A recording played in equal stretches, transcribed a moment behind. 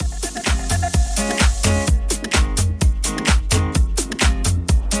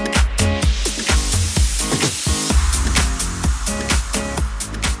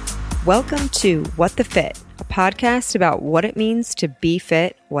Welcome to What the Fit, a podcast about what it means to be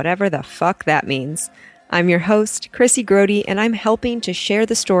fit, whatever the fuck that means. I'm your host, Chrissy Grody, and I'm helping to share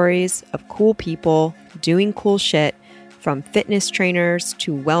the stories of cool people doing cool shit, from fitness trainers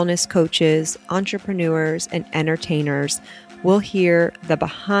to wellness coaches, entrepreneurs, and entertainers. We'll hear the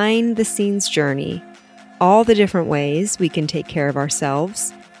behind-the-scenes journey, all the different ways we can take care of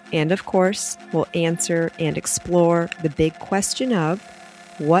ourselves, and of course, we'll answer and explore the big question of,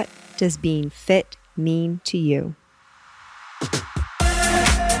 what does being fit mean to you?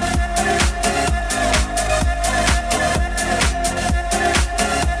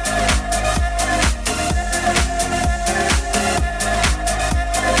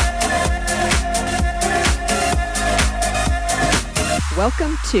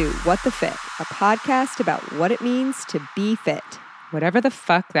 Welcome to What the Fit, a podcast about what it means to be fit. Whatever the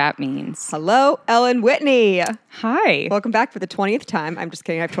fuck that means. Hello, Ellen Whitney. Hi. Welcome back for the 20th time. I'm just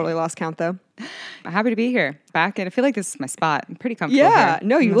kidding. I've totally lost count, though. I'm happy to be here. Back, and I feel like this is my spot. I'm pretty comfortable Yeah. here.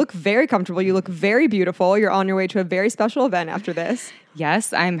 No, you look very comfortable. You look very beautiful. You're on your way to a very special event after this.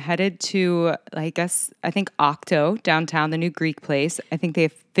 Yes, I'm headed to, I think Octo, downtown, the new Greek place. I think they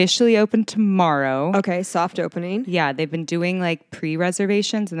officially open tomorrow. Okay, soft opening. Yeah, they've been doing like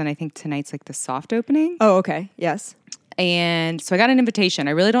pre-reservations, and then I think tonight's like the soft opening. Oh, okay. Yes. And so I got an invitation.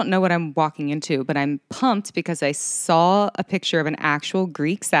 I really don't know what I'm walking into, but I'm pumped because I saw a picture of an actual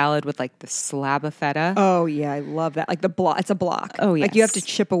Greek salad with like the slab of feta. Oh, yeah. I love that. Like the block. It's a block. Oh, yes. Like you have to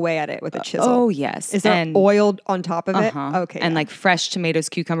chip away at it with a chisel. Oh, yes. Is there oil on top of it? Okay. And like fresh tomatoes,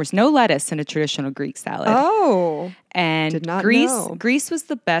 cucumbers, no lettuce in a traditional Greek salad. Oh. And did not Greece, know. Greece was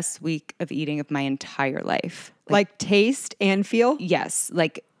the best week of eating of my entire life. Like taste and feel? Yes.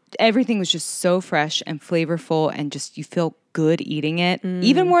 Like everything was just so fresh and flavorful and just you feel good eating it.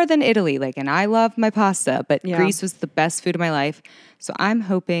 Even more than Italy. And I love my pasta, but Greece was the best food of my life. So I'm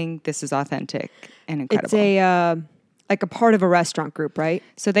hoping this is authentic and incredible. It's like a part of a restaurant group, right?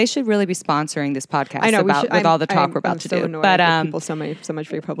 So they should really be sponsoring this podcast I know, with all the talk we're about to so do. Annoyed. But I give people so much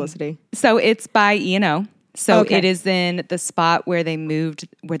free publicity. So it's by E&O. So Okay. it is in the spot where they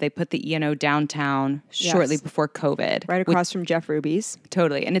put the E&O downtown shortly before COVID. Right across from Jeff Ruby's.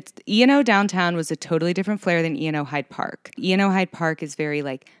 Totally. And it's E&O downtown was a totally different flair than E&O Hyde Park. E&O Hyde Park is very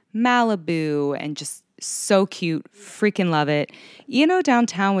like Malibu and just so cute. Freaking love it. E&O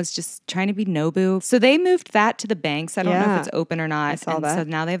downtown was just trying to be Nobu. So they moved that to the Banks. I don't know if it's open or not. I saw that. So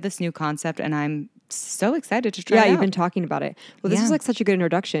now they have this new concept and I'm so excited to try it out. You've been talking about it. Well, this was like such a good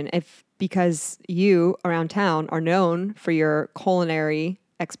introduction because you around town are known for your culinary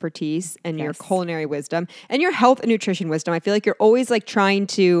expertise and your culinary wisdom and your health and nutrition wisdom. I feel like you're always like trying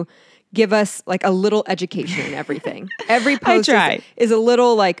to give us like a little education in everything. Every post is a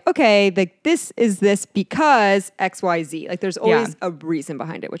little like, okay, like this is this because XYZ. Like there's always a reason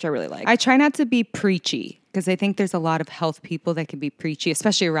behind it, which I really like. I try not to be preachy because I think there's a lot of health people that can be preachy,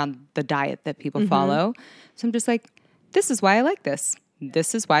 especially around the diet that people follow. So I'm just like, this is why I like this.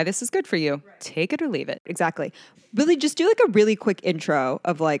 This is why this is good for you. Take it or leave it. Exactly. Really, just do like a really quick intro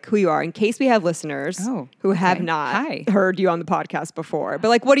of like who you are in case we have listeners who have not heard you on the podcast before. But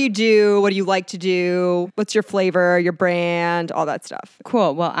like, what do you do? What do you like to do? What's your flavor, your brand, all that stuff?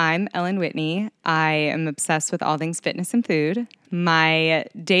 Cool. Well, I'm Ellen Whitney. I am obsessed with all things fitness and food. My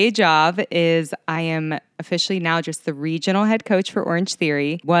day job is I am officially now just the regional head coach for Orange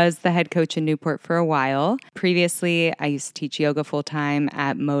Theory. Was the head coach in Newport for a while. Previously, I used to teach yoga full-time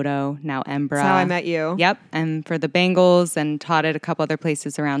at Moto, now Embra. That's how I met you. Yep. And for the Bengals and taught at a couple other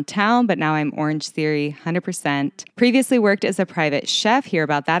places around town, but now I'm Orange Theory 100%. Previously worked as a private chef. Hear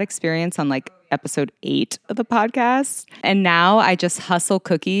about that experience on episode 8 of the podcast. And now I just hustle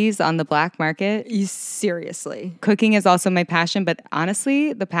cookies on the black market. Seriously. Cooking is also my passion, but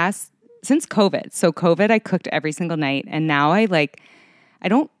honestly, since COVID. So COVID, I cooked every single night. And now I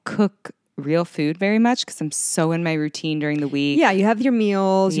don't cook real food very much because I'm so in my routine during the week. Yeah, you have your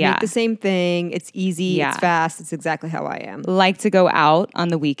meals, you make the same thing. It's easy, it's fast. It's exactly how I am. Like to go out on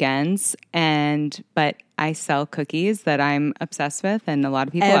the weekends, but I sell cookies that I'm obsessed with, and a lot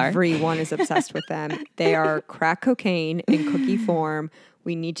of people Everyone is obsessed with them. They are crack cocaine in cookie form.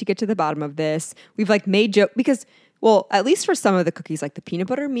 We need to get to the bottom of this. We've made joke because, well, at least for some of the cookies, like the peanut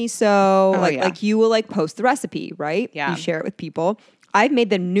butter miso, like you will post the recipe, right? Yeah. You share it with people. I've made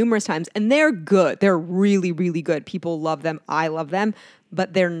them numerous times and they're good. They're really, really good. People love them. I love them,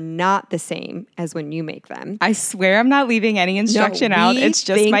 but they're not the same as when you make them. I swear I'm not leaving any instruction out. It's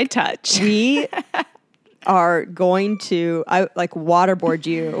just my touch. We are going to waterboard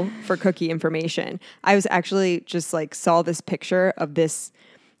you for cookie information. I was actually just saw this picture of this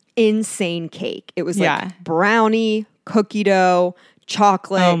insane cake. It was brownie, cookie dough,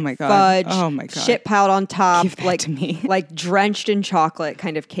 chocolate, Oh my God. fudge, Oh my God. shit piled on top, Give that like to me. like drenched in chocolate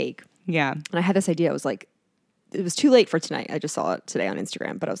kind of cake. Yeah. And I had this idea. I was like, it was too late for tonight. I just saw it today on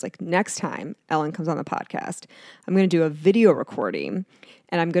Instagram, but I was like, next time Ellen comes on the podcast, I'm going to do a video recording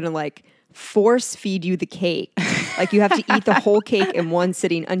and I'm going to like force feed you the cake. Like you have to eat the whole cake in one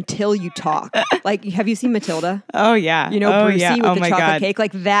sitting until you talk. Like, have you seen Matilda? Oh yeah. You know, oh, Brucey yeah. with oh the my chocolate God. cake.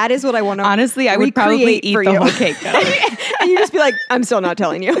 Like that is what I want to Honestly, I would probably eat for the you. whole cake. And you just be like, I'm still not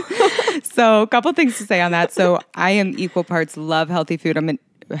telling you. So a couple things to say on that. So I am equal parts love healthy food. I'm a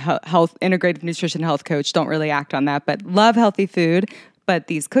health integrative nutrition health coach. Don't really act on that, but love healthy food. But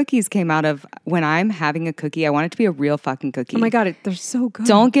these cookies came out of when I'm having a cookie, I want it to be a real fucking cookie. Oh my God, they're so good.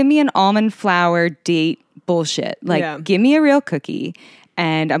 Don't give me an almond flour date bullshit. Like, give me a real cookie.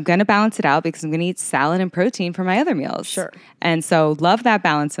 And I'm going to balance it out because I'm going to eat salad and protein for my other meals. Sure. And so love that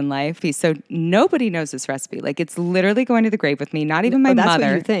balance in life. So nobody knows this recipe. Like it's literally going to the grave with me. Not even my that's mother.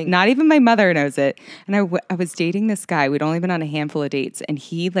 what you think. Not even my mother knows it. And I was dating this guy. We'd only been on a handful of dates. And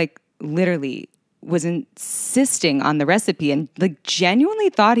he like literally was insisting on the recipe and like genuinely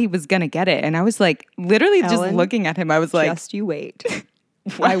thought he was going to get it. And I was like literally just Ellen, looking at him. I was like, just you wait.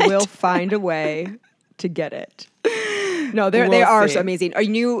 I will find a way to get it. No, they We'll are see. so amazing. Do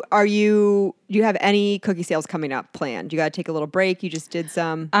you have any cookie sales coming up planned? You got to take a little break. You just did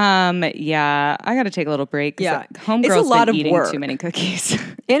some. yeah, I got to take a little break. Yeah. Homegirl's It's a lot been of eating work. too many cookies.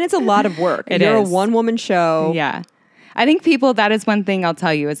 And it's a lot of work. It You're is. a one-woman show. Yeah. I think that is one thing I'll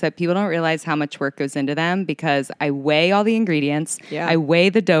tell you is that people don't realize how much work goes into them because I weigh all the ingredients. Yeah. I weigh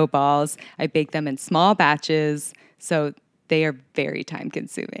the dough balls. I bake them in small batches. So they are very time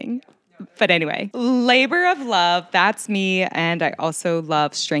consuming. But anyway, labor of love, that's me. And I also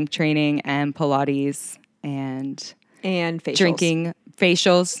love strength training and Pilates and And facials.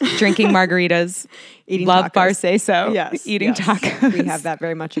 drinking margaritas, Eating love tacos. bar say so, Yes. eating yes. tacos. We have that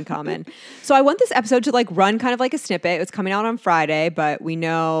very much in common. So I want this episode to like run kind of like a snippet. It's coming out on Friday, but we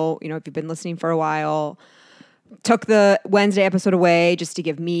know, if you've been listening for a while, took the Wednesday episode away just to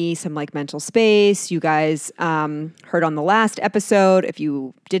give me some like mental space. You guys heard on the last episode. If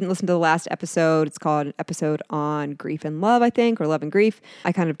you didn't listen to the last episode, it's called an episode on grief and love, I think, or love and grief.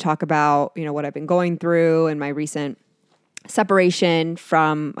 I kind of talk about, what I've been going through and my recent separation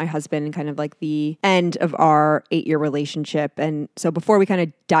from my husband and kind of like the end of our 8-year relationship. And so before we kind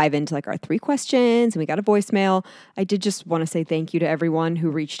of dive into like our 3 questions and we got a voicemail, I did just want to say thank you to everyone who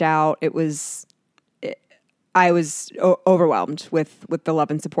reached out. I was overwhelmed with the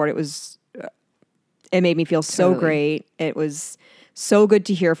love and support. It made me feel so Totally. great. It was so good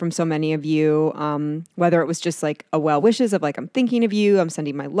to hear from so many of you, whether it was just like a well wishes of like, I'm thinking of you, I'm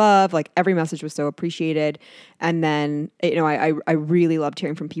sending my love, like every message was so appreciated. And then, I really loved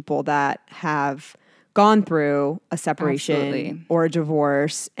hearing from people that have gone through a separation Absolutely. or a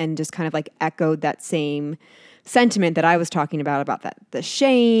divorce and just kind of like echoed that same sentiment that I was talking about that the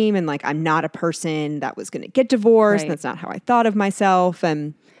shame and like I'm not a person that was going to get divorced. Right. And that's not how I thought of myself.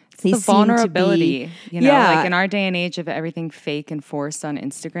 And The vulnerability, Yeah. like in our day and age of everything fake and forced on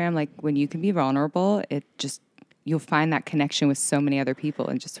Instagram, like when you can be vulnerable, you'll find that connection with so many other people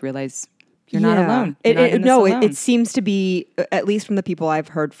and just realize you're not alone. You're not in this alone. It seems to be, at least from the people I've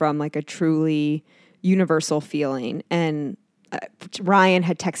heard from, like a truly universal feeling. And Ryan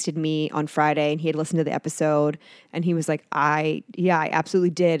had texted me on Friday and he had listened to the episode and he was like, I absolutely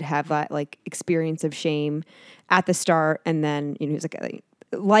did have that like experience of shame at the start. And then, he was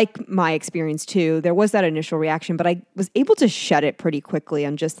like my experience too, there was that initial reaction, but I was able to shut it pretty quickly.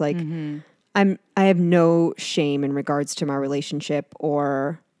 I'm just like, I have no shame in regards to my relationship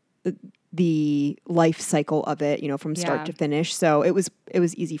or the life cycle of it, from start to finish. So it was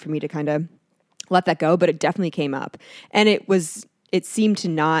easy for me to kind of let that go, but it definitely came up. And it seemed to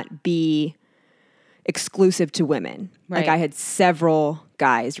not be exclusive to women. Right. Like I had several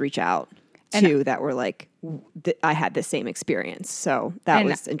guys reach out too that were like, I had the same experience. So that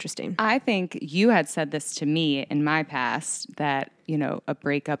was interesting. I think you had said this to me in my past that, a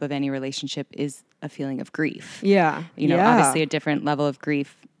breakup of any relationship is a feeling of grief. Yeah. Obviously a different level of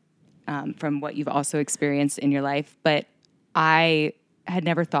grief from what you've also experienced in your life. But I had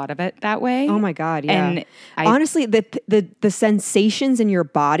never thought of it that way. Oh my God. Yeah. And honestly, the sensations in your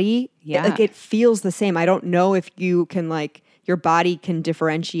body, it feels the same. I don't know if you can your body can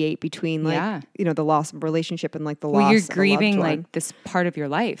differentiate between the loss of a relationship and like the loss you're of grieving a loved one. like this part of your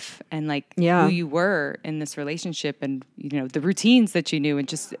life and like who you were in this relationship and the routines that you knew and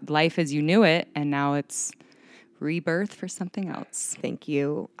just life as you knew it, and now it's rebirth for something else. Thank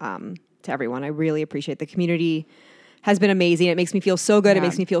you to everyone. I really appreciate the community. Has been amazing. It makes me feel so good. It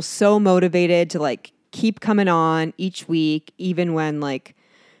makes me feel so motivated to like keep coming on each week, even when like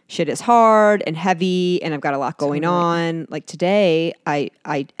shit is hard and heavy and I've got a lot going on. Like today, I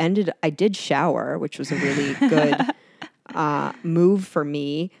did shower, which was a really good move for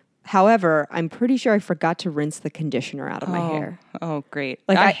me. However, I'm pretty sure I forgot to rinse the conditioner out of my hair. Oh, great.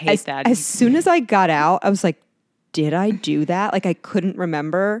 Like I hate that. As soon as I got out, I was like, did I do that? Like I couldn't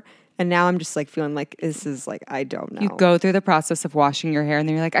remember. And now I'm just like feeling like this is like, I don't know. You go through the process of washing your hair and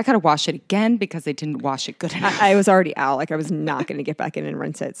then you're like, I got to wash it again because I didn't wash it good enough. I was already out. Like I was not going to get back in and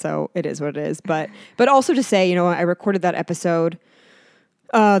rinse it. So it is what it is. But also to say, you know, I recorded that episode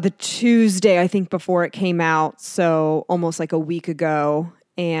the Tuesday, I think, before it came out. So almost like a week ago.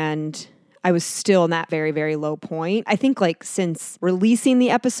 And I was still in that very, very low point. I think like since releasing the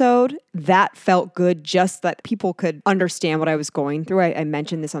episode, that felt good, just that people could understand what I was going through. I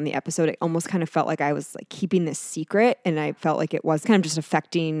mentioned this on the episode. It almost kind of felt like I was like keeping this secret, and I felt like it was kind of just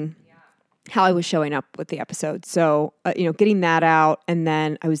affecting how I was showing up with the episode. So, you know, getting that out, and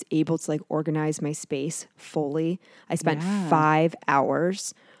then I was able to like organize my space fully. I spent 5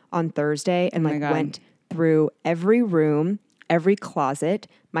 hours on Thursday and went through every room, every closet,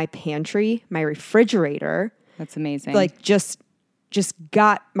 my pantry, my refrigerator. That's amazing. Like just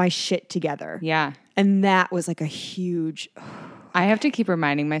got my shit together. Yeah. And that was like a huge... I have to keep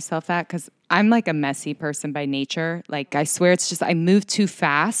reminding myself that because I'm like a messy person by nature. Like I swear it's just I move too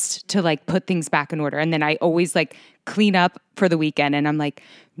fast to like put things back in order. And then I always like clean up for the weekend. And I'm like,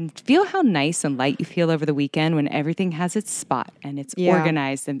 feel how nice and light you feel over the weekend when everything has its spot and it's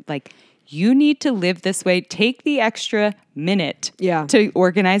organized and like... You need to live this way. Take the extra minute to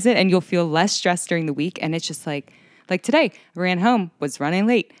organize it and you'll feel less stressed during the week. And it's just like today, I ran home, was running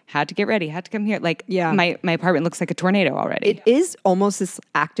late, had to get ready, had to come here. Like my apartment looks like a tornado already. It is almost this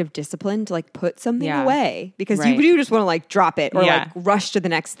act of discipline to like put something away because you do just want to like drop it or like rush to the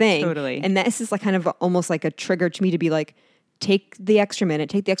next thing. Totally. And this is like kind of almost like a trigger to me to be like, take the extra minute,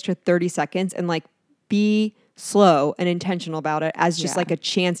 take the extra 30 seconds and like be slow and intentional about it as just like a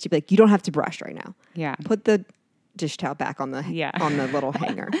chance to be like, you don't have to brush right now. Yeah. Put the dish towel back on the little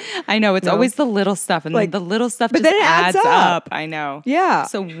hanger. I know. It's always the little stuff and like, the little stuff just then it adds up. I know. Yeah.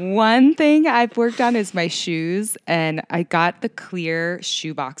 So one thing I've worked on is my shoes, and I got the clear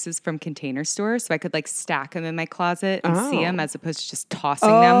shoe boxes from Container Store so I could like stack them in my closet and see them as opposed to just tossing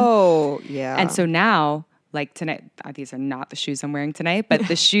them. Oh, yeah. And so now... Like tonight, these are not the shoes I'm wearing tonight, but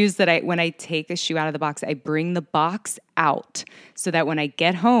the shoes that when I take a shoe out of the box, I bring the box out so that when I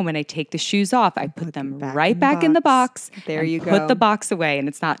get home and I take the shoes off, I put them right back in the box. There you go. Put the box away, and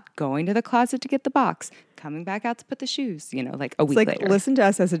it's not going to the closet to get the box, coming back out to put the shoes, you know, like a week later. Listen to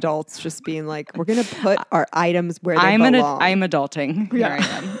us as adults just being like, we're going to put our items where they belong. I'm adulting. Yeah. Here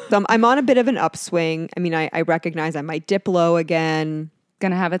I am. So I'm on a bit of an upswing. I mean, I recognize I might dip low again.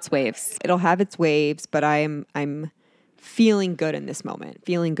 Gonna have its waves. It'll have its waves, but I'm feeling good in this moment.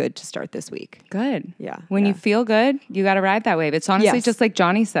 Feeling good to start this week. Good. Yeah. When you feel good, you got to ride that wave. It's honestly just like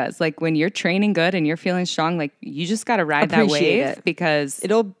Johnny says, like when you're training good and you're feeling strong, like you just got to ride that wave because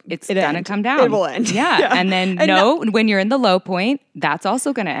it's going to come down. It will end. Yeah. And then when you're in the low point, that's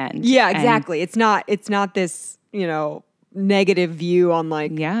also going to end. Yeah, exactly. It's not this, you know, negative view on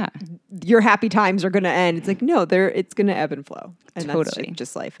like your happy times are going to end. It's like, no, it's going to ebb and flow. And that's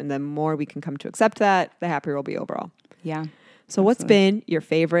just life. And the more we can come to accept that, the happier we'll be overall. Yeah. So what's been your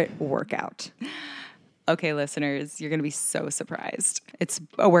favorite workout? Okay, listeners, you're going to be so surprised. It's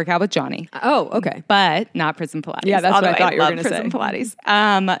a workout with Johnny. Oh, okay. But not prison Pilates. Yeah, that's what I thought you were going to say. Prison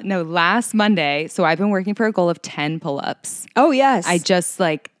Pilates. No, last Monday, so I've been working for a goal of 10 pull-ups. Oh, yes. I just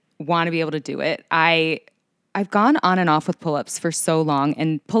like want to be able to do it. I've gone on and off with pull-ups for so long,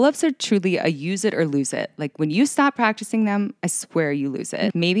 and pull-ups are truly a use it or lose it. Like when you stop practicing them, I swear you lose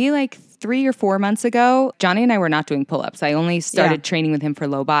it. Maybe like 3 or 4 months ago, Johnny and I were not doing pull-ups. I only started training with him for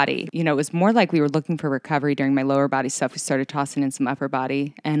low body. You know, it was more like we were looking for recovery during my lower body stuff. We started tossing in some upper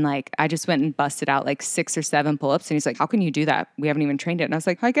body, and like I just went and busted out like 6 or 7 pull-ups, and he's like, how can you do that? We haven't even trained it. And I was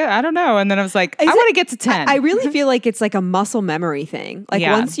like, I don't know. And then I was like, I want to get to 10. I really feel like it's like a muscle memory thing. Like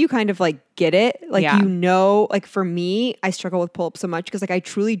once you kind of like get it, like you know, like for me, I struggle with pull-ups so much because like I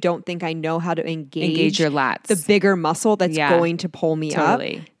truly don't think I know how to engage your lats, the bigger muscle that's going to pull me up.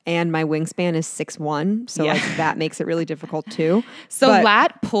 And my wingspan is 6'1", so like that makes it really difficult too. So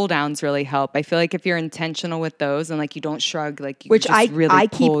lat pull downs really help. I feel like if you're intentional with those and like you don't shrug, like you just really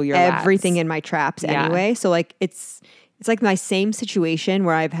pull your lats. Everything in my traps anyway. So like it's like my same situation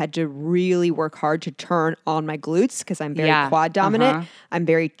where I've had to really work hard to turn on my glutes because I'm very quad dominant. I'm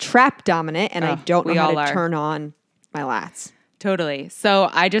very trap dominant, and I don't know how to turn on my lats. Totally. So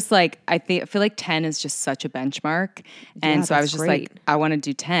I just I feel like 10 is just such a benchmark. And so I was just great. I want to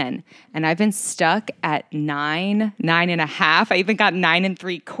do 10. And I've been stuck at 9.5. I even got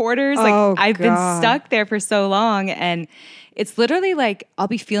 9.75. I've been stuck there for so long. And it's literally I'll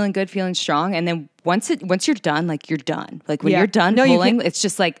be feeling good, feeling strong. And then once you're done, you're done. When you're done pulling, it's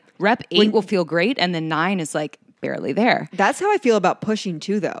just rep 8 will feel great. And then 9 is barely there. That's how I feel about pushing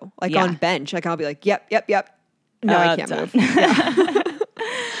too, though. On bench, I'll be yep. No, I can't move. Yeah.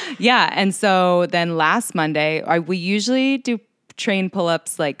 Yeah. And so then last Monday, we usually do train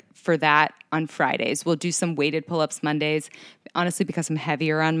pull-ups for that on Fridays. We'll do some weighted pull-ups Mondays. Honestly, because I'm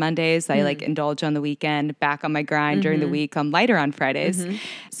heavier on Mondays, I indulge on the weekend, back on my grind during the week. I'm lighter on Fridays.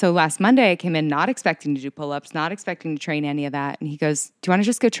 So last Monday I came in not expecting to do pull-ups, not expecting to train any of that. And he goes, do you want to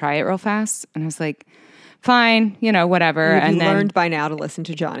just go try it real fast? And I was like, fine, whatever. And then learned by now to listen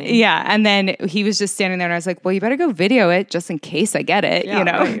to Johnny. Yeah. And then he was just standing there and I was like, well, you better go video it just in case I get it,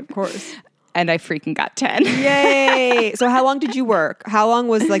 Right, of course. And I freaking got 10. Yay. So how long did you work? How long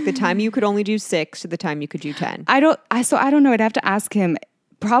was the time you could only do 6 to the time you could do 10? I don't know. I'd have to ask him.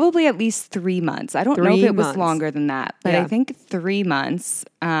 Probably at least 3 months. I don't know if it was longer than that, but I think 3 months,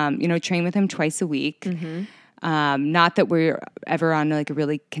 train with him twice a week. Not that we're ever on a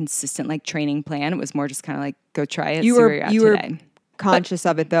really consistent training plan. It was more just kind of go try it. You were conscious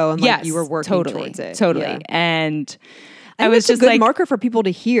of it though, and yes, you were working towards it. Totally. Yeah. And I was just a good marker for people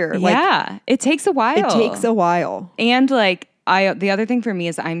to hear. It takes a while. It takes a while. And the other thing for me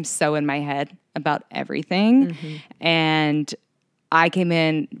is I'm so in my head about everything, and I came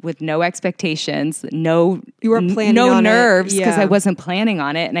in with no expectations, you were planning no on nerves it. because I wasn't planning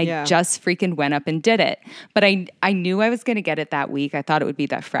on it, and I just freaking went up and did it. But I knew I was going to get it that week. I thought it would be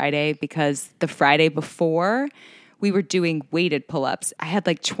that Friday because the Friday before we were doing weighted pull-ups. I had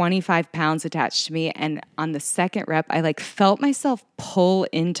 25 pounds attached to me, and on the second rep, I felt myself pull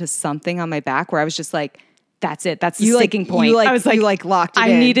into something on my back where I was just that's it. That's the sticking point. I was you locked it I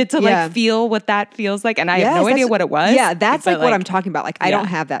in. needed to feel what that feels like. And I have no idea what it was. Yeah, that's what I'm talking about. I don't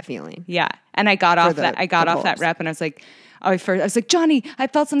have that feeling. Yeah. And I got off that rep and I was like, I was like, Johnny, I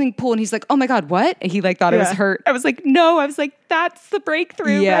felt something pull. And he's like, oh my God, what? And he thought it was hurt. I was like, no. I was like, that's the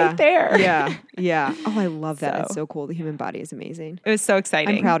breakthrough right there. Yeah. Yeah. Oh, I love that. It's so cool. The human body is amazing. It was so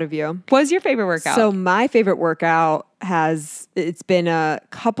exciting. I'm proud of you. What was your favorite workout? So my favorite workout it's been a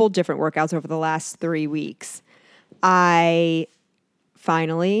couple different workouts over the last 3 weeks. I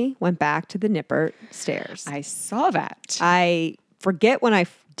finally went back to the Nippert stairs. I saw that. I forget when I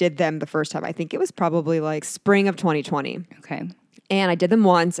did them the first time. I think it was probably spring of 2020. Okay. And I did them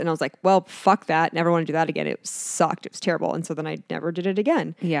once and I was like, well, fuck that. Never want to do that again. It sucked. It was terrible. And so then I never did it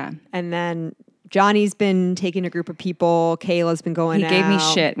again. Yeah. And then Johnny's been taking a group of people. Kayla's been going out. He gave me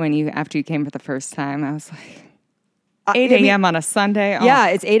shit after you came for the first time. I was like, 8 a.m. on a Sunday. Oh. Yeah,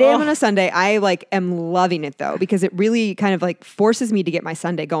 it's 8 a.m. on a Sunday. I am loving it though, because it really kind of forces me to get my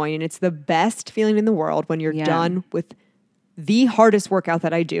Sunday going. And it's the best feeling in the world when you're done with the hardest workout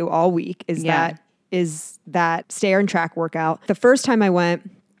that I do all week is that stair and track workout. The first time I went,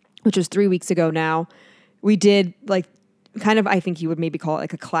 which was 3 weeks ago now, we did I think you would maybe call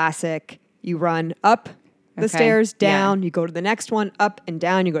it a classic. You run up the stairs, down, you go to the next one, up and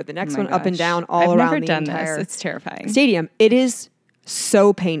down, you go to the next one, up and down, all around the entire never done this. It's terrifying. Stadium. It is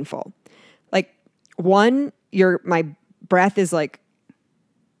so painful. My breath is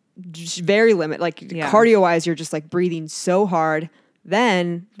just very limited. Cardio-wise, you're just breathing so hard.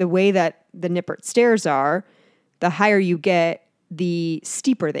 Then the way that the Nippert stairs are, the higher you get, the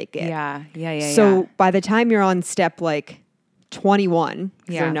steeper they get. Yeah. So by the time you're on step 21,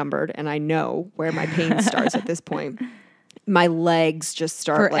 they're numbered, and I know where my pain starts at this point. My legs just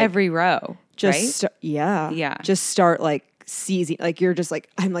start for every row, just right? just start seizing. You're just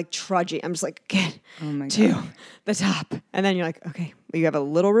I'm trudging. I'm just get to the top, and then you're okay. You have a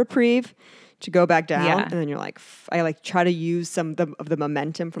little reprieve to go back down, and then you're I try to use some of the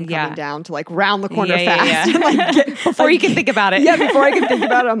momentum from coming down to round the corner fast. And, before you can think about it. Yeah, before I can think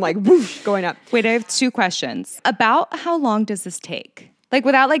about it, I'm whoosh, going up. Wait, I have 2 questions. About how long does this take?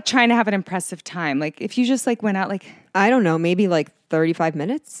 Without trying to have an impressive time. If you just went out I don't know, maybe 35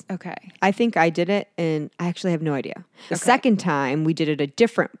 minutes. Okay. I think I did it, and I actually have no idea. The second time we did it a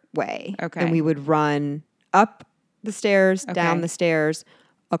different way. Okay. And we would run up the stairs, down the stairs,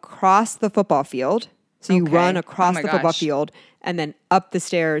 across the football field. So you run across the football field and then up the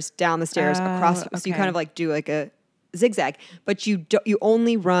stairs, down the stairs, across. So you kind of do a zigzag, but you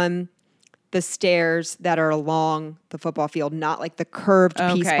only run the stairs that are along the football field, not the curved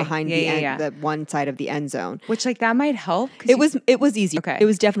piece behind the one side of the end zone. Which that might help. It was easy. Okay. It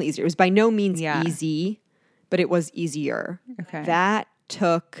was definitely easier. It was by no means easy, but it was easier. Okay. That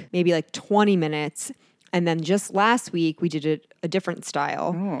took maybe like 20 minutes. And then just last week, we did a different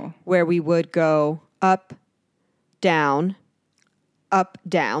style where we would go up, down,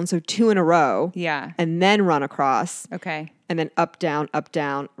 so 2 in a row. Yeah. And then run across. Okay. And then up, down,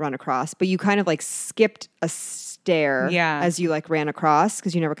 run across. But you kind of like skipped a stair as you like ran across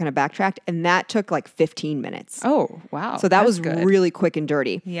because you never kind of backtracked. And that took like 15 minutes. Oh, wow. So that was good. really quick and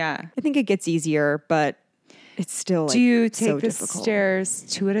dirty. Yeah. I think it gets easier, but it's still like Do you take so the difficult. stairs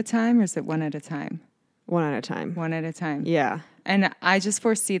 2 at a time or is it 1 at a time? 1 at a time. 1 at a time. Yeah. And I just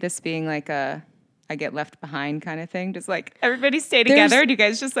foresee this being like I get left behind kind of thing. Just like everybody stay together and you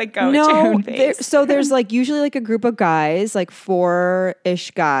guys just like go at your own pace. So there's like usually like a group of guys, like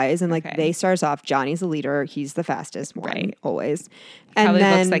 4-ish guys. And like they start us off. Johnny's the leader. He's the fastest one always. And Probably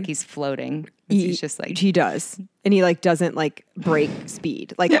then looks like he's floating. He's just like. He does. And he like doesn't like break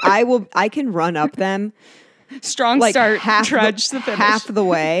speed. Like I can run up them. Strong Like start, trudge the finish. half the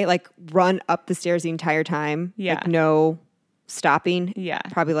way, like run up the stairs the entire time. Yeah. Like no stopping. Yeah.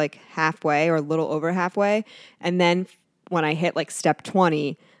 Probably like halfway or a little over halfway. And then when I hit like step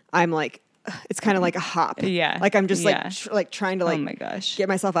 20, I'm like, it's kind of like a hop. Yeah. Like I'm just Yeah. like trying to like Oh my gosh. get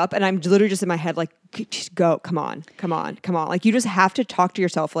myself up. And I'm literally just in my head, like, just go, come on. Like you just have to talk to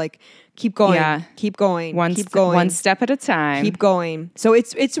yourself. Like keep going, keep going, keep going. One step at a time. Keep going. So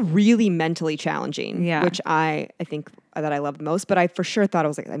it's really mentally challenging, which I think that I love the most. But I for sure thought I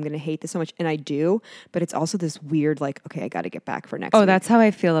was like, I'm going to hate this so much. And I do. But it's also this weird, like, okay, I got to get back for next week. That's how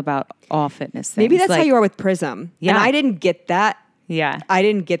I feel about all fitness things. Maybe that's how you are with Prism. Yeah. And I didn't get that. Yeah. I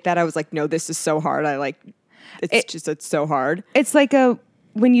didn't get that. I was like, no, this is so hard. It's so hard. It's like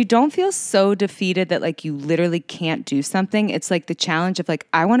when you don't feel so defeated that like you literally can't do something, it's like the challenge of like,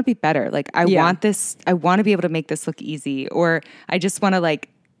 I want to be better. Like I want this, I want to be able to make this look easy. Or I just want to like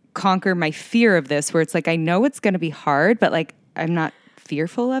conquer my fear of this where it's like, I know it's going to be hard, but like, I'm not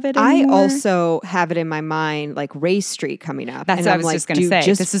fearful of it anymore. I also have it in my mind, like Race Street coming up. That's and what I I'm was like, just going to say.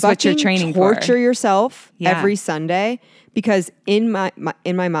 Just this is what you're training for. Torture yourself every Sunday. Because in my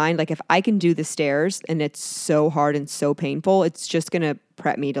mind, like if I can do the stairs and it's so hard and so painful, it's just going to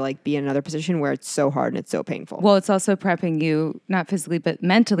prep me to like be in another position where it's so hard and it's so painful. Well, it's also prepping you, not physically, but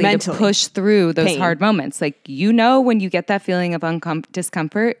mentally to push through those hard moments. Like, when you get that feeling of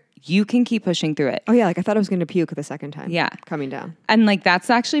discomfort, you can keep pushing through it. Oh yeah, like I thought I was going to puke the second time. Yeah. Coming down. And like that's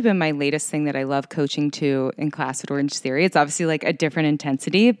actually been my latest thing that I love coaching to in class at Orange Theory. It's obviously like a different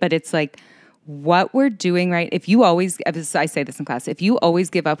intensity, but it's like what we're doing, right? If you always, I say this in class, if you always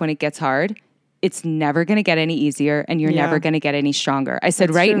give up when it gets hard, it's never going to get any easier and you're never going to get any stronger. I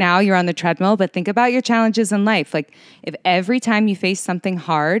said, right now you're on the treadmill, but think about your challenges in life. Like if every time you face something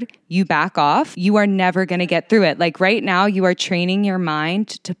hard, you back off, you are never going to get through it. Like right now you are training your mind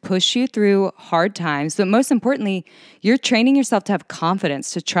to push you through hard times. But most importantly, you're training yourself to have confidence,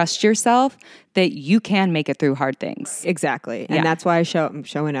 to trust yourself that you can make it through hard things. Exactly. And that's why I'm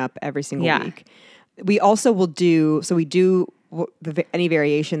showing up every single week. We also will do any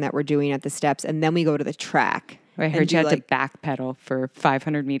variation that we're doing at the steps, and then we go to the track. I heard you had to backpedal for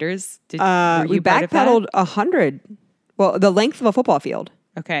 500 meters. We backpedaled 100. Well, the length of a football field.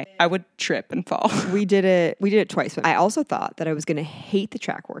 Okay. I would trip and fall. We did it twice. I also thought that I was going to hate the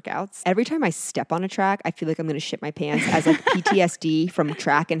track workouts. Every time I step on a track, I feel like I'm going to shit my pants as like PTSD from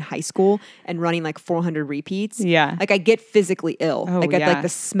track in high school and running like 400 repeats. Yeah. Like I get physically ill. I get like the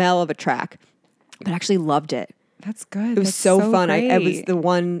smell of a track, but I actually loved it. That's good. It was so fun. It was the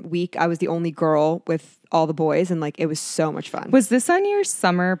one week I was the only girl with all the boys, and like it was so much fun. Was this on your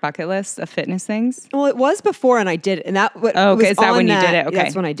summer bucket list of fitness things? Well, it was before, and I did it. And that is that when you did it? Okay,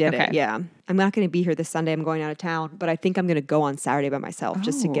 that's when I did it. Yeah, I'm not going to be here this Sunday. I'm going out of town, but I think I'm going to go on Saturday by myself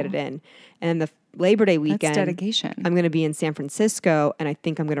just to get it in. And the Labor Day weekend, that's dedication. I'm going to be in San Francisco, and I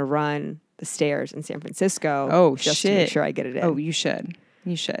think I'm going to run the stairs in San Francisco. To make sure I get it in. Oh, you should.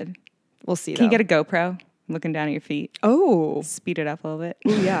 You should. We'll see. Can you get a GoPro? Looking down at your feet. Oh. Speed it up a little bit.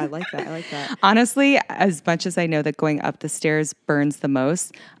 Oh, yeah, I like that. Honestly, as much as I know that going up the stairs burns the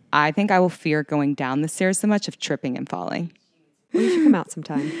most, I think I will fear going down the stairs so much of tripping and falling. Well, you should come out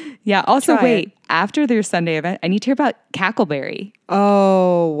sometime. Yeah. Also, after their Sunday event, I need to hear about Cackleberry.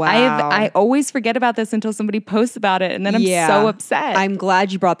 Oh, wow. I always forget about this until somebody posts about it, and then I'm so upset. I'm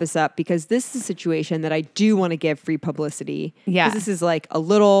glad you brought this up because this is a situation that I do want to give free publicity. Yeah. Because this is like a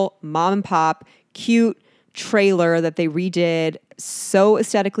little mom and pop, cute trailer that they redid, so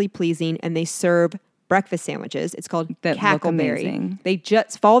aesthetically pleasing, and they serve breakfast sandwiches. It's called Cackleberry. They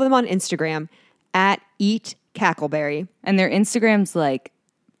just follow them on Instagram at Eat Cackleberry. And their Instagram's like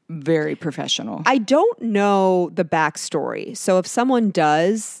very professional. I don't know the backstory. So if someone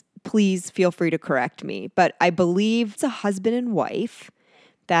does please feel free to correct me. But I believe it's a husband and wife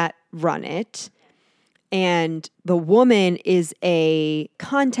that run it. And the woman is a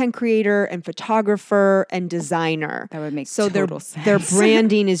content creator and photographer and designer. That would make so total sense. Their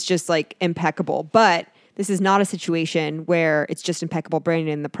branding is just like impeccable. But this is not a situation where it's just impeccable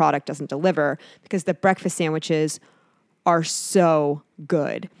branding and the product doesn't deliver, because the breakfast sandwiches are so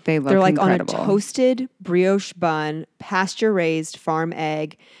good. They're like incredible. On a toasted brioche bun, pasture raised farm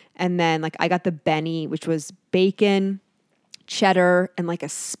egg, and then like I got the Benny, which was bacon, cheddar, and like a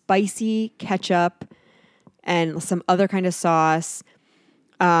spicy ketchup and some other kind of sauce.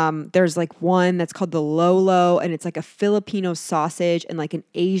 There's like one that's called the Lolo, and it's like a Filipino sausage and like an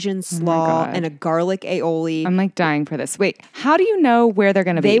Asian slaw and a garlic aioli. I'm like dying for this. Wait, how do you know where they're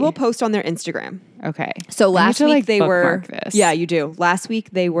going to be? They will post on their Instagram. Okay. So last week they were, this. yeah, you do. Last week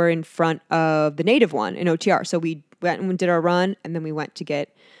they were in front of the Native one in OTR. So we went and did our run, and then we went to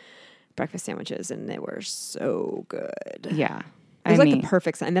get breakfast sandwiches, and they were so good. Yeah. It was like the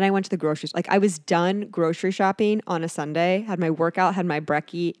perfect sign. And then I went to the grocery store. Like I was done grocery shopping on a Sunday, had my workout, had my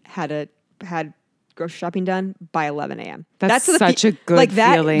brekkie, had grocery shopping done by 11 a.m. That's such a good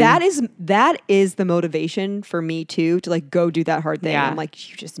feeling. That is the motivation for me too, to like go do that hard thing. Yeah. I'm like,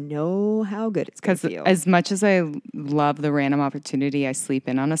 you just know how good it's going to feel. As much as I love the random opportunity I sleep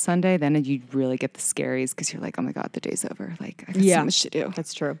in on a Sunday, then you really get the scaries because you're like, oh my God, the day's over. Like I got so much to do.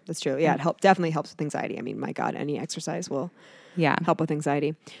 That's true. Yeah, it definitely helps with anxiety. I mean, my God, any exercise will help with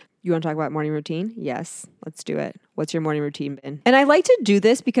anxiety. You want to talk about morning routine? Yes, let's do it. What's your morning routine been? And I like to do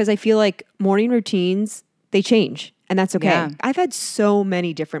this because I feel like morning routines, they change, and that's okay. Yeah. I've had so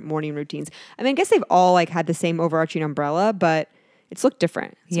many different morning routines. I mean, I guess they've all like had the same overarching umbrella, but it's looked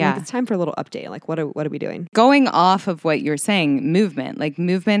different. So Yeah. like, it's time for a little update. Like, what are we doing? Going off of what you're saying, movement. Like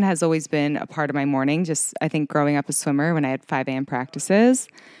movement has always been a part of my morning. Just I think growing up a swimmer when I had 5 a.m. practices.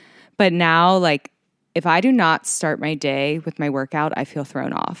 But now, like, if I do not start my day with my workout, I feel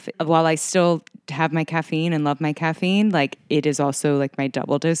thrown off. While I still have my caffeine and love my caffeine, like it is also like my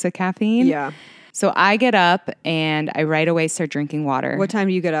double dose of caffeine. Yeah. So I get up and I right away start drinking water. What time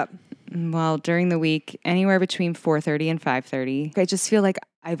do you get up? Well, during the week, anywhere between 4:30 and 5:30. I just feel like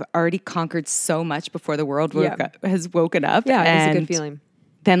I've already conquered so much before the world has woken up. Yeah, and it's a good feeling.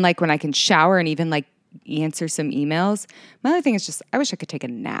 Then like when I can shower and even like answer some emails. My other thing is just I wish I could take a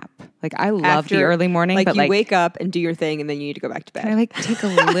nap. Like I love the early morning, like but you wake up and do your thing, and then you need to go back to bed. Can I like take a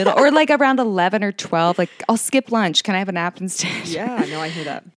little, or like around 11 or 12, like I'll skip lunch. Can I have a nap instead? Yeah, no, I hear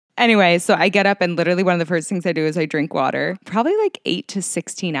that. Anyway, so I get up and literally one of the first things I do is I drink water, probably like 8 to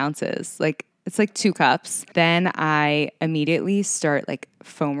 16 ounces. Like it's like 2 cups. Then I immediately start like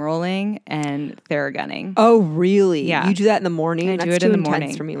foam rolling and Theragunning. Oh, really? Yeah. You do that in the morning? I do That's it too in the intense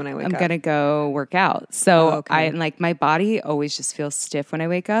morning. for me when I wake I'm up. going to go work out. So okay. I like my body always just feels stiff when I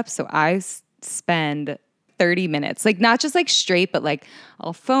wake up. So I spend 30 minutes, like not just like straight, but like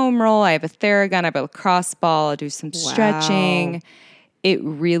I'll foam roll. I have a Theragun, I have a lacrosse ball. I'll do some stretching. It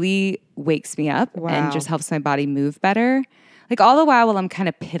really wakes me up and just helps my body move better. Like all the while I'm kind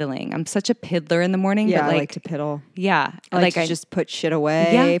of piddling. I'm such a piddler in the morning. Yeah, but I like, like to piddle. Yeah. I like to just put shit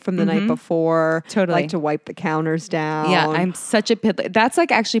away from the night before. Totally. I like to wipe the counters down. Yeah, I'm such a piddler. That's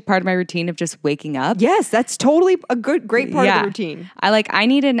like actually part of my routine of just waking up. Yes, that's totally a great part of the routine. I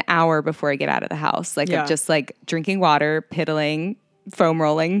need an hour before I get out of the house. Like of just like drinking water, piddling, foam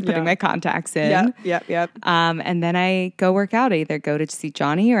rolling, putting my contacts in. Yep. And then I go work out. I either go to see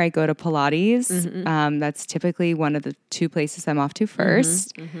Johnny or I go to Pilates. That's typically one of the 2 places I'm off to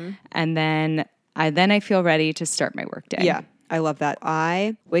first. And then I feel ready to start my work day. Yeah, I love that.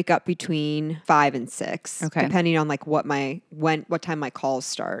 I wake up between 5 and 6, depending on like what time my calls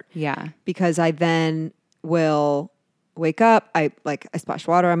start. Yeah. Because I then will wake up. I splash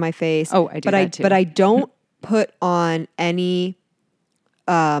water on my face. Oh, I do that too. But I don't put on any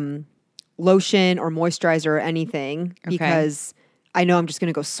lotion or moisturizer or anything because I know I'm just going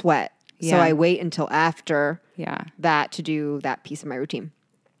to go sweat. So I wait until after that to do that piece of my routine.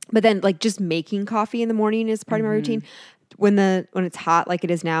 But then like just making coffee in the morning is part of my routine. When it's hot like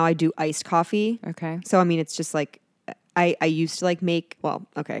it is now, I do iced coffee. Okay. So I mean, it's just like I used to like make, well,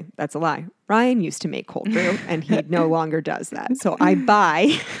 okay, that's a lie. Ryan used to make cold brew and he no longer does that. So I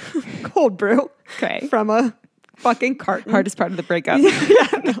buy cold brew from a fucking carton. Hardest part of the breakup.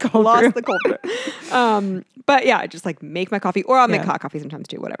 The cold brew. But yeah, I just like make my coffee, or I'll make hot coffee sometimes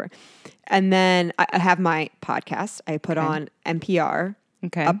too, whatever. And then I have my podcast. I put on NPR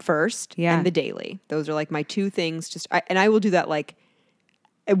up first and the Daily. Those are like my 2 things. And I will do that like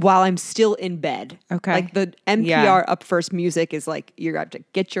while I'm still in bed. Okay. Like the NPR up first music is like, you have to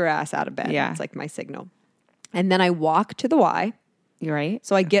get your ass out of bed. Yeah. It's like my signal. And then I walk to the Y. You're right.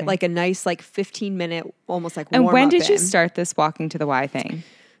 So I get like a nice 15-minute, almost like And warm when up did you in. start this walking to the Y thing?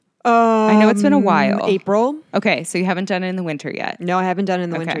 I know it's been a while. April. Okay, so you haven't done it in the winter yet. No, I haven't done it in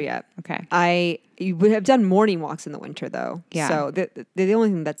the winter yet. Okay. You would have done morning walks in the winter though. Yeah. So the only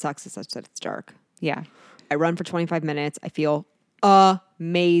thing that sucks is that it's dark. Yeah. I run for 25 minutes. I feel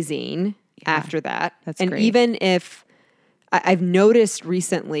amazing after that. That's and great. even if I've noticed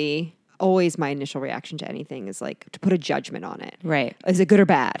recently, always my initial reaction to anything is like to put a judgment on it. Right. Is it good or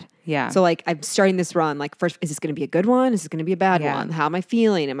bad? Yeah. So like I'm starting this run, like first, is this going to be a good one? Is this going to be a bad Yeah. one? How am I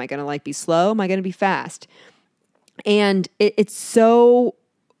feeling? Am I going to like be slow? Am I going to be fast? And it's so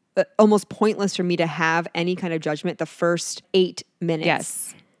almost pointless for me to have any kind of judgment the first 8 minutes.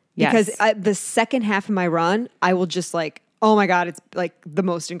 Yes. Because Yes. the second half of my run, I will just like, oh my God, it's like the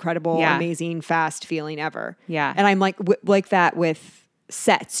most incredible, Yeah. amazing, fast feeling ever. Yeah. And I'm like, like that with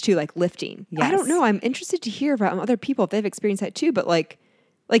sets too, like lifting. I Yes. don't know. I'm interested to hear about other people if they've experienced that too. But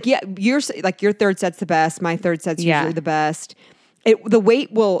yeah, your third set's the best. My third set's Yeah. usually the best. It'll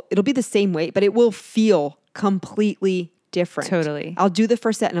be the same weight, but it will feel completely different. Totally. I'll do the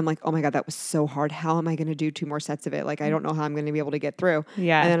first set and I'm like, oh my God, that was so hard. How am I going to do 2 more sets of it? Like, I don't know how I'm going to be able to get through.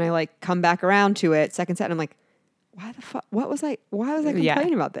 Yeah. And then I like come back around to it, second set, and I'm like, why the fuck? Why was I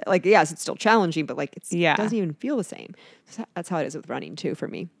complaining about that? Like, yes, it's still challenging, but like, it doesn't even feel the same. So that's how it is with running too for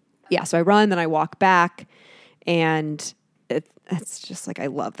me. Yeah. So I run, then I walk back, and it's just like, I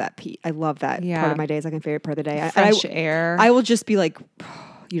love that I love that part of my day. It's like my favorite part of the day. Fresh air. I will just be like,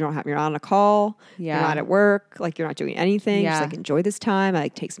 you're on a call. Yeah. You're not at work. Like, you're not doing anything. Yeah. Just like enjoy this time. I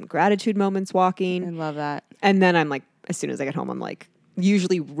like take some gratitude moments walking. I love that. And then I'm like, as soon as I get home, I'm like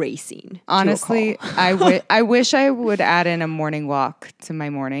usually racing. Honestly, to a call. I wish I would add in a morning walk to my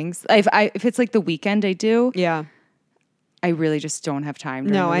mornings. If it's like the weekend I do, Yeah. I really just don't have time.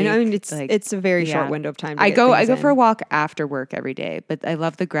 No, I know. I mean, it's like, a very yeah. short window of time. To I get go things for a in. walk after work every day, but I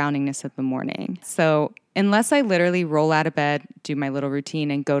love the groundingness of the morning. So unless I literally roll out of bed, do my little routine,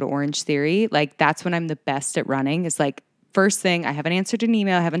 and go to Orange Theory, like that's when I'm the best at running. Is like first thing, I haven't answered an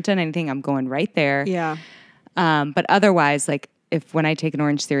email, I haven't done anything, I'm going right there. Yeah. But otherwise, like when I take an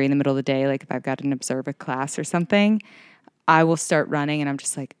Orange Theory in the middle of the day, like if I've got an Observa class or something, I will start running and I'm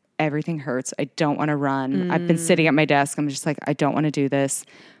just like, everything hurts. I don't want to run. I've been sitting at my desk. I'm just like, I don't want to do this.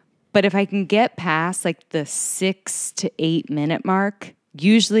 But if I can get past like the 6 to 8 minute mark,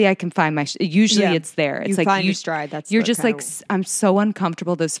 usually I can find it's there. It's You like find your stride. That's you're what just kind like, of- I'm so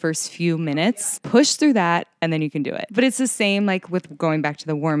uncomfortable those first few minutes. Push through that and then you can do it. But it's the same like with going back to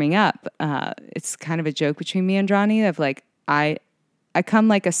the warming up. It's kind of a joke between me and Johnny of like, I come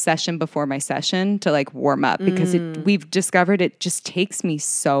like a session before my session to like warm up because we've discovered it just takes me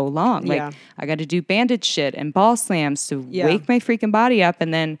so long. Like Yeah. I got to do bandage shit and ball slams to wake my freaking body up.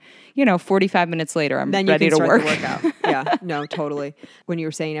 And then, 45 minutes later, I'm then ready you can to start work. the workout. Yeah, no, totally. When you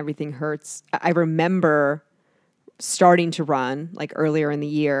were saying everything hurts, I remember starting to run like earlier in the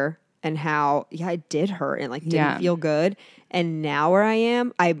year and how, it did hurt and like didn't feel good. And now where I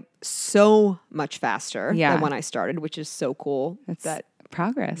am, I'm so much faster than when I started, which is so cool. It's that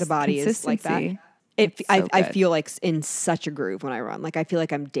progress. the body is like that. Consistency. I feel like in such a groove when I run. Like I feel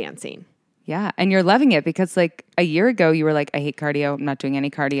like I'm dancing. Yeah. And you're loving it because like a year ago you were like, I hate cardio. I'm not doing any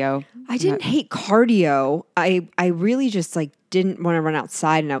cardio. I didn't hate cardio. I really just like didn't want to run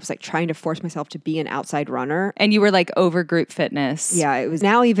outside, and I was like trying to force myself to be an outside runner. And you were like over group fitness. Yeah, it was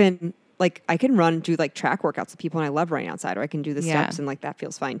now even like I can do like track workouts with people and I love running outside, or I can do the steps and like that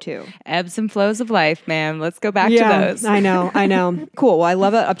feels fine too. Ebbs and flows of life, man. Let's go back to those. I know. Cool. Well, I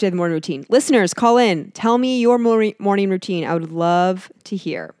love that updated morning routine. Listeners, call in. Tell me your morning routine. I would love to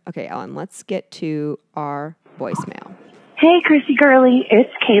hear. Okay, Ellen, let's get to our voicemail. Hey, Chrissy Girly.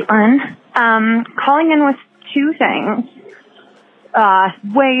 It's Caitlin. Calling in with 2 things.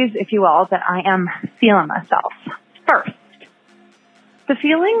 Ways, if you will, that I am feeling myself. First, the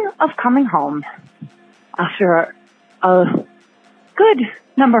feeling of coming home after a good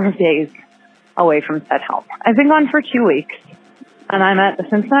number of days away from said home. I've been gone for 2 weeks, and I'm at the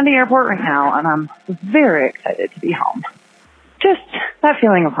Cincinnati airport right now, and I'm very excited to be home. Just that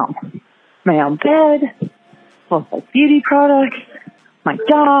feeling of home. My own bed, full of beauty products, my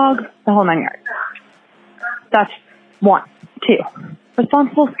dog, the whole 9 yards. That's 1. 2,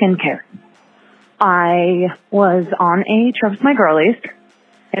 responsible skincare. I was on a trip with my girlies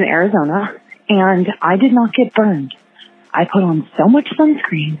in Arizona, and I did not get burned. I put on so much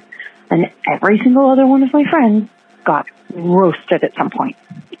sunscreen, and every single other one of my friends got roasted at some point.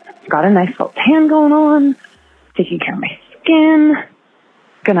 Got a nice little tan going on, taking care of my skin,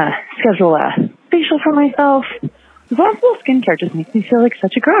 gonna schedule a facial for myself. Responsible skincare just makes me feel like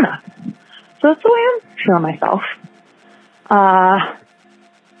such a grown-up. So that's the way I'm feeling myself.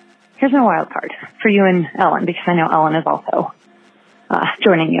 here's my wild card for you and Ellen, because I know Ellen is also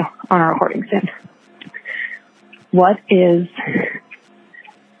joining you on our recording soon. What is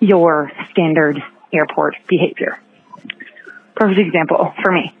your standard airport behavior? Perfect example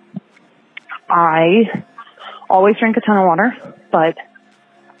for me. I always drink a ton of water, but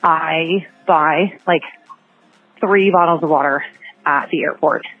I buy like 3 bottles of water at the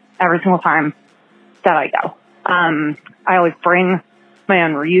airport every single time that I go. I always bring my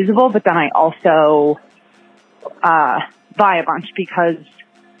own reusable, but then I also buy a bunch because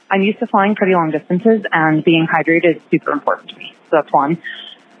I'm used to flying pretty long distances, and being hydrated is super important to me. So that's 1.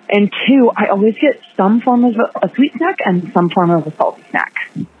 And 2, I always get some form of a sweet snack and some form of a salty snack.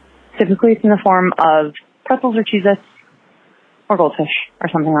 Typically it's in the form of pretzels or Cheez-Its or Goldfish or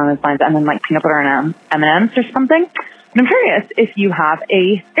something along those lines, and then like peanut butter and M&Ms or something. But I'm curious if you have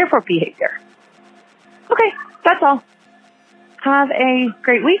a airport behavior. Okay, that's all. Have a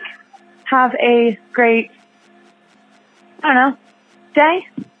great week. Have a great, I don't know, day.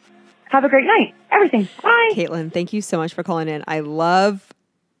 Have a great night. Everything. Bye. Caitlin, thank you so much for calling in. I love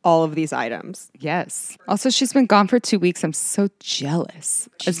all of these items. Yes. Also, she's been gone for 2 weeks. I'm so jealous.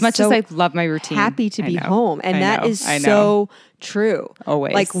 As much as I love my routine. Happy to be home. And that is so true.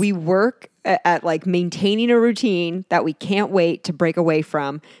 Always. Like we work at like maintaining a routine that we can't wait to break away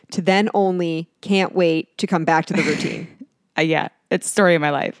from, to then only can't wait to come back to the routine. Yeah. It's the story of my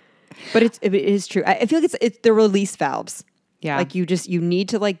life. But it is true. I feel like it's the release valves. Yeah. Like you need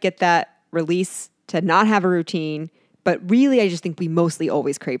to like get that release to not have a routine. But really, I just think we mostly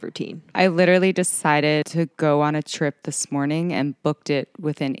always crave routine. I literally decided to go on a trip this morning and booked it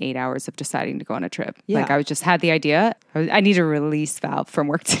within 8 hours of deciding to go on a trip. Yeah. Like I just had the idea. I need a release valve from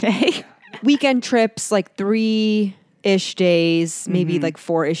work today. Weekend trips, like 3-ish days, maybe like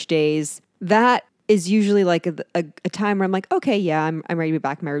 4-ish days. That is usually like a time where I'm like, okay, yeah, I'm ready to be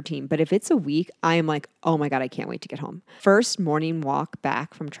back in my routine. But if it's a week, I am like, oh my God, I can't wait to get home. First morning walk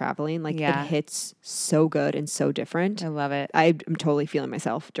back from traveling, like it hits so good and so different. I love it. I'm totally feeling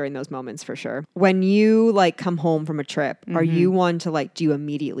myself during those moments for sure. When you like come home from a trip, are you one to like, do you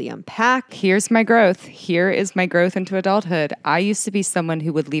immediately unpack? Here's my growth. Here is my growth into adulthood. I used to be someone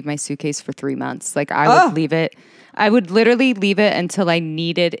who would leave my suitcase for 3 months. Like I would leave it. I would literally leave it until I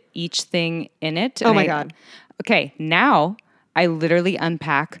needed each thing in it. Oh my God. Okay, now I literally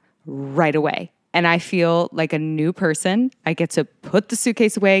unpack right away. And I feel like a new person. I get to put the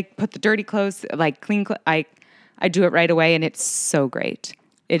suitcase away, put the dirty clothes, like clean. I do it right away, and it's so great.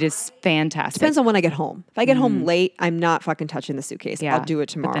 It is fantastic. Depends on when I get home. If I get home late, I'm not fucking touching the suitcase. Yeah, I'll do it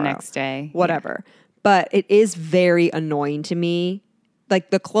tomorrow. But the next day. Whatever. Yeah. But it is very annoying to me. Like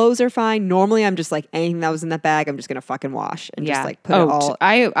the clothes are fine. Normally I'm just like anything that was in that bag, I'm just going to fucking wash and just like put it all.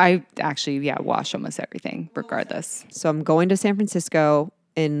 I actually, wash almost everything regardless. So I'm going to San Francisco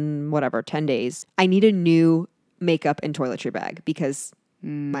in 10 days. I need a new makeup and toiletry bag because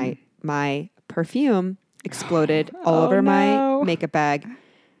my perfume exploded all over my makeup bag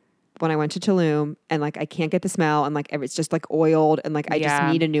when I went to Tulum, and like I can't get the smell, and like it's just like oiled, and like I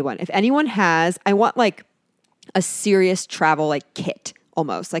just need a new one. If anyone has, I want like a serious travel like kit.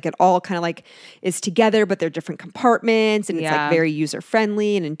 Almost like it all kind of like is together, but they're different compartments, and it's like very user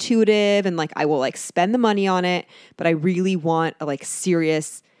friendly and intuitive, and like I will like spend the money on it, but I really want a like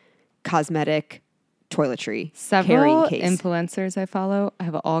serious cosmetic toiletry Several carrying case. Influencers I follow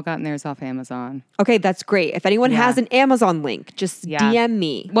have all gotten theirs off Amazon. Okay, that's great. If anyone has an Amazon link, just DM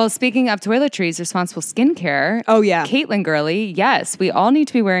me. Well, speaking of toiletries, responsible skincare. Oh yeah. Caitlin Girly, yes, we all need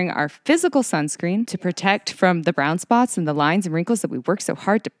to be wearing our physical sunscreen to protect from the brown spots and the lines and wrinkles that we work so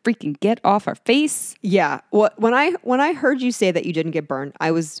hard to freaking get off our face. Yeah. Well, when I heard you say that you didn't get burned,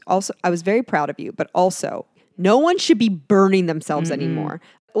 I was very proud of you, but also no one should be burning themselves anymore.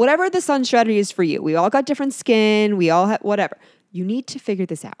 Whatever the sun strategy is for you. We all got different skin. We all have whatever. You need to figure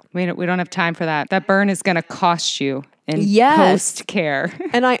this out. We don't have time for that. That burn is going to cost you in post-care.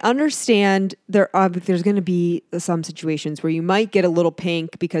 And I understand there's going to be some situations where you might get a little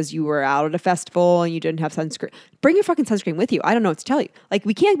pink because you were out at a festival and you didn't have sunscreen. Bring your fucking sunscreen with you. I don't know what to tell you. Like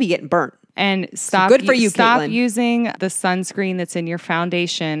we can't be getting burnt. And stop. So good for you, stop Caitlin. using the sunscreen that's in your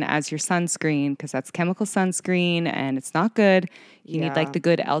foundation as your sunscreen, because that's chemical sunscreen and it's not good. You need like the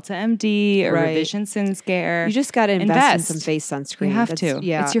good Elta MD or Revision Skincare. You just got to invest in some face sunscreen. You have to.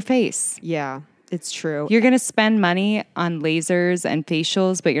 Yeah. It's your face. Yeah, it's true. You're going to spend money on lasers and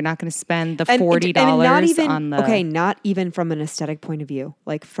facials, but you're not going to spend the $40 on the... Okay, not even from an aesthetic point of view,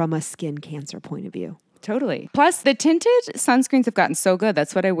 like from a skin cancer point of view. Totally. Plus, the tinted sunscreens have gotten so good.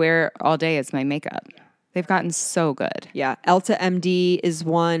 That's what I wear all day as my makeup. They've gotten so good. Yeah. Elta MD is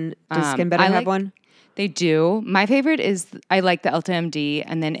one. Does Skin Better have one? They do. My favorite is I like the LTMD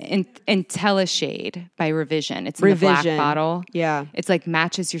and then IntelliShade by Revision. It's in the black bottle. Yeah. It's like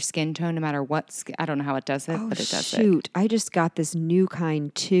matches your skin tone no matter what. I don't know how it does it, but it does it. I just got this new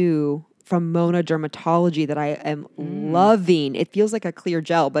kind too from Mona Dermatology that I am loving. It feels like a clear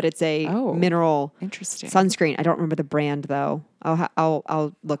gel, but it's a mineral sunscreen. I don't remember the brand though.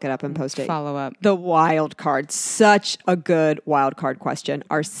 I'll look it up and post it. Follow up. The wild card. Such a good wild card question.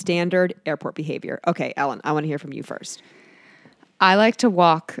 Our standard airport behavior. Okay, Ellen, I want to hear from you first. I like to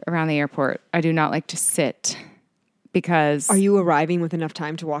walk around the airport. I do not like to sit because... Are you arriving with enough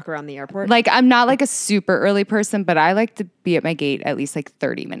time to walk around the airport? Like, I'm not like a super early person, but I like to be at my gate at least like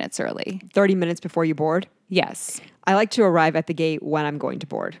 30 minutes early. 30 minutes before you board? Yes. I like to arrive at the gate when I'm going to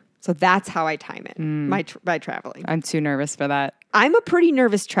board. So that's how I time it by traveling. I'm too nervous for that. I'm a pretty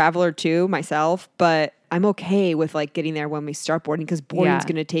nervous traveler too myself, but I'm okay with like getting there when we start boarding because boarding's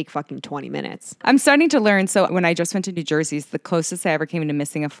going to take fucking 20 minutes. I'm starting to learn. So when I just went to New Jersey, it's the closest I ever came to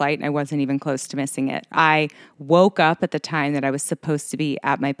missing a flight, and I wasn't even close to missing it. I woke up at the time that I was supposed to be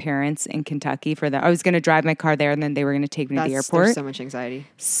at my parents' in Kentucky I was going to drive my car there, and then they were going to take me to the airport. There's so much anxiety.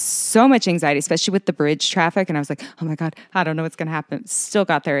 So much anxiety, especially with the bridge traffic. And I was like, oh my God, I don't know what's going to happen. Still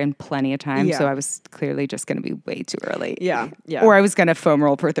got there in plenty of time. Yeah. So I was clearly just going to be way too early. Yeah. Or I was going to foam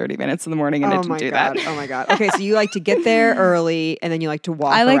roll for 30 minutes in the morning, and I didn't do that. Oh my God. Okay, so you like to get there early and then you like to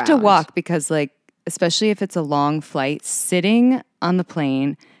walk I like around. to walk because, like, especially if it's a long flight, sitting on the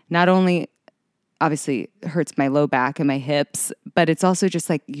plane not only obviously hurts my low back and my hips, but it's also just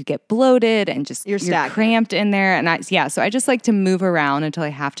like you get bloated and just you're cramped in there. And so I just like to move around until I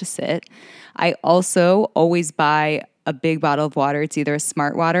have to sit. I also always buy a big bottle of water. It's either a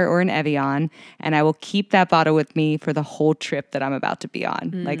Smart Water or an Evian, and I will keep that bottle with me for the whole trip that I'm about to be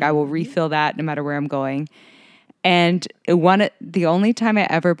on. Like, I will refill that no matter where I'm going. And the only time I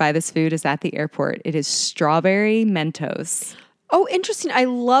ever buy this food is at the airport. It is strawberry Mentos. Oh, interesting. I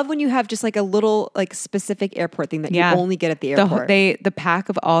love when you have just like a little like specific airport thing that you only get at the airport. The pack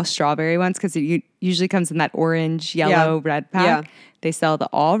of all strawberry ones, because it usually comes in that orange, yellow, red pack. Yeah. They sell the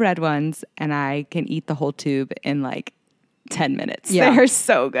all red ones, and I can eat the whole tube in like 10 minutes. Yeah. They're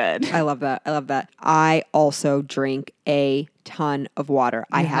so good. I love that. I also drink a ton of water.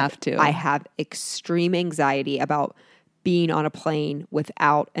 I have to. I have extreme anxiety about being on a plane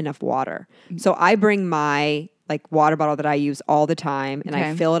without enough water. So I bring my like water bottle that I use all the time, and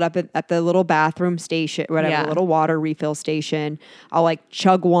I fill it up at the little bathroom station, whatever, little water refill station. I'll like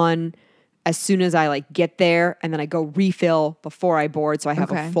chug one as soon as I like get there, and then I go refill before I board, so I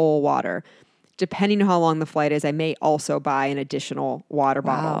have a full water. Depending on how long the flight is, I may also buy an additional water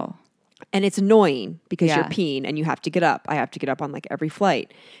bottle. And it's annoying because you're peeing and you have to get up. I have to get up on like every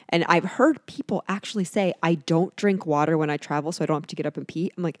flight. And I've heard people actually say, I don't drink water when I travel, so I don't have to get up and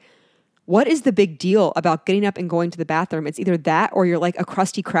pee. I'm like, what is the big deal about getting up and going to the bathroom? It's either that or you're like a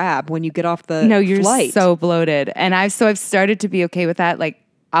crusty crab when you get off the flight. No, you're so bloated. And I've started to be okay with that. Like,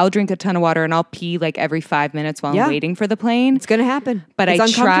 I'll drink a ton of water and I'll pee like every 5 minutes while I'm waiting for the plane. It's going to happen. But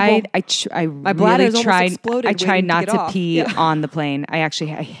it's My bladder is almost exploded. I tried not to pee on the plane. I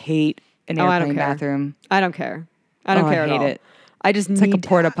hate an airplane bathroom. I don't care. I don't care at all. I hate it. I just it's like a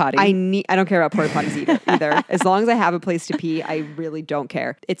porta potty. I don't care about porta potties either. As long as I have a place to pee, I really don't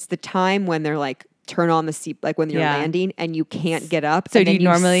care. It's the time when they're like, turn on the seat, like when you're landing and you can't get up. So do you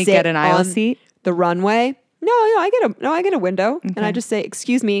normally get an aisle seat? The runway? No, I get a window, and I just say,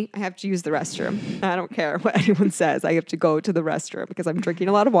 "Excuse me, I have to use the restroom." I don't care what anyone says. I have to go to the restroom because I'm drinking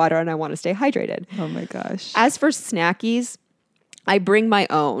a lot of water and I want to stay hydrated. Oh my gosh! As for snackies, I bring my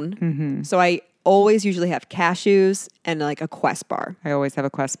own. So I always usually have cashews and like a Quest bar. I always have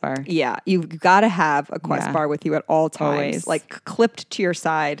a Quest bar. Yeah, you've got to have a Quest bar with you at all times, always. Like clipped to your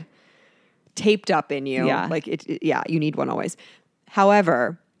side, taped up in you. Yeah, like you need one always.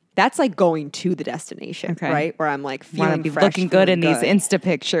 However, that's like going to the destination, right? Where I'm like feeling fresh, looking good in these Insta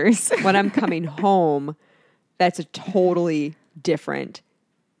pictures. When I'm coming home, that's a totally different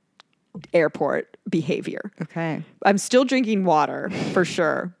airport behavior. Okay. I'm still drinking water for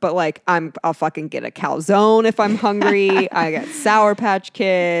sure, but like I'll fucking get a calzone if I'm hungry. I get Sour Patch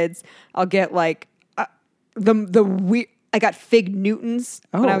Kids. I'll get like I got Fig Newtons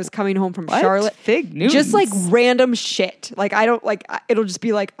when I was coming home from Charlotte. Fig Newtons? Just like random shit. Like I don't like, it'll just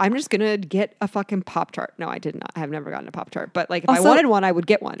be like, I'm just going to get a fucking Pop-Tart. No, I did not. I have never gotten a Pop-Tart. But like if I wanted one, I would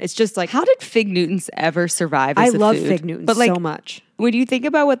get one. It's just like. How did Fig Newtons ever survive as a food? I love Fig Newtons so much. When you think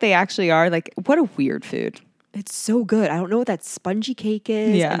about what they actually are, like what a weird food. It's so good. I don't know what that spongy cake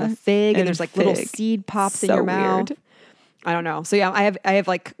is. Yeah. And the fig. And there's like little seed pops in your mouth. Weird. I don't know. So yeah, I have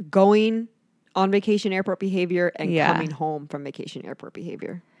like going on vacation airport behavior and coming home from vacation airport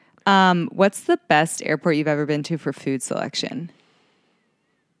behavior. What's the best airport you've ever been to for food selection?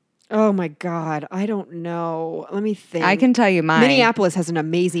 Oh my God. I don't know. Let me think. I can tell you mine. Minneapolis has an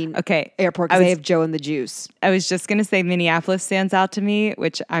amazing airport because they have Joe and the Juice. I was just going to say Minneapolis stands out to me,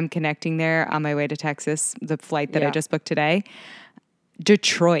 which I'm connecting there on my way to Texas, the flight that I just booked today.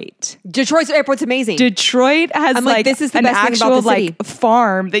 Detroit's airport's amazing. Detroit has this is the an best thing actual about the city.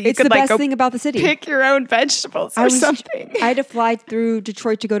 Farm that you It's could the best thing about the city. pick your own vegetables or something. I had to fly through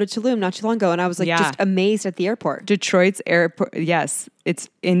Detroit to go to Tulum not too long ago, and I was just amazed at the airport. Detroit's airport, yes, it's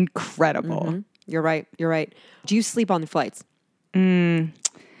incredible. Mm-hmm. You're right. Do you sleep on the flights? I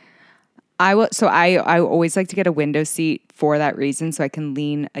always like to get a window seat for that reason, so I can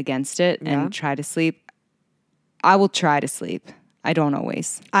lean against it and try to sleep. I will try to sleep. I don't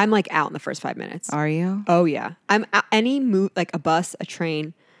always. I'm out in the first 5 minutes. Are you? Oh yeah. I'm any move a bus, a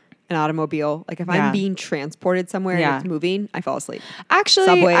train, an automobile. If I'm being transported somewhere and it's moving, I fall asleep. Actually,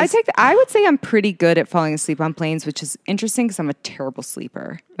 Subways. I would say I'm pretty good at falling asleep on planes, which is interesting because I'm a terrible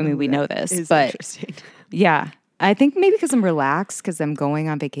sleeper. I mean, we know this, but interesting. Yeah. I think maybe because I'm relaxed because I'm going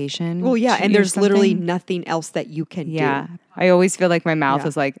on vacation. Well, yeah, and there's literally nothing else that you can do. Yeah. I always feel like my mouth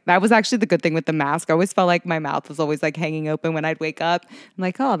is that was actually the good thing with the mask. I always felt like my mouth was always hanging open when I'd wake up. I'm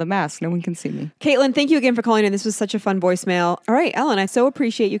like, oh, the mask, no one can see me. Caitlin, thank you again for calling in. This was such a fun voicemail. All right, Ellen, I so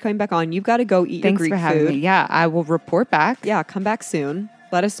appreciate you coming back on. You've got to go eat your Greek food. Thanks for having me. Yeah, I will report back. Yeah, come back soon.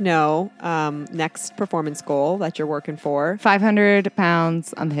 Let us know next performance goal that you're working for. 500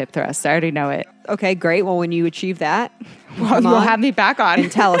 pounds on the hip thrust. I already know it. Okay, great. Well, when you achieve that, you'll have me back on.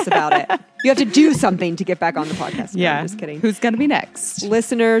 And tell us about it. You have to do something to get back on the podcast. No, I'm just kidding. Who's going to be next?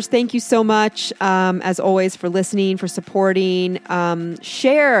 Listeners, thank you so much, as always, for listening, for supporting.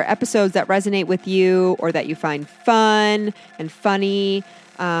 Share episodes that resonate with you or that you find fun and funny.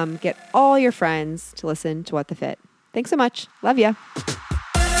 Get all your friends to listen to What the Fit. Thanks so much. Love ya.